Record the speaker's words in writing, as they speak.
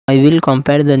I will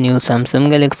compare the new Samsung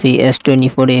Galaxy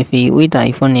S24 FE with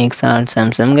iPhone XR.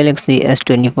 Samsung Galaxy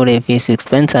S24 FE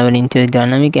 6.7 inches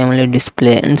dynamic AMOLED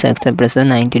display and aspect ratio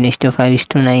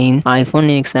 19:5:9. iPhone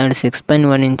XR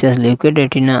 6.1 inches liquid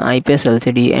retina IPS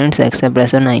LCD and aspect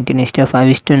ratio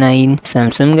 19:5:9.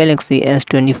 Samsung Galaxy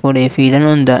S24 FE run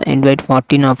on the Android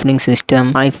 14 operating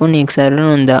system. iPhone XR run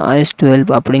on the iOS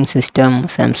 12 operating system.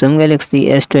 Samsung Galaxy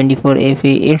S24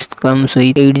 FE it comes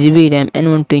with 8GB RAM and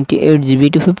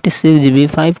 128GB to 56GB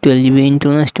 512GB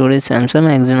internal storage. Samsung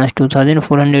Exynos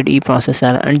 2400E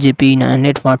processor and GPU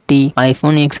 940.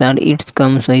 iPhone XR it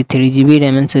comes with 3GB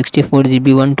RAM and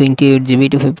 64GB 128GB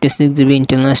to 56GB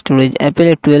internal storage. Apple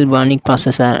A12 Bionic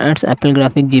processor and Apple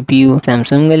graphic GPU.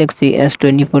 Samsung Galaxy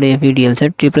S24 FE dual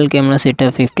set triple camera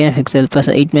setup 50MP plus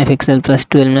 8MP plus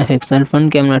 12MP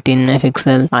front camera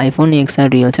 10MP. iPhone XR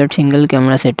dual set single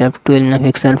camera setup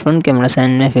 12MP front camera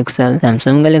 7MP.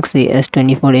 Samsung Galaxy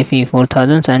S24 FE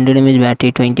 4700 mAh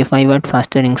battery 25W fast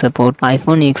charging support.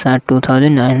 iPhone XR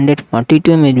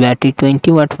 2942 mAh battery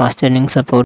 20W fast charging support.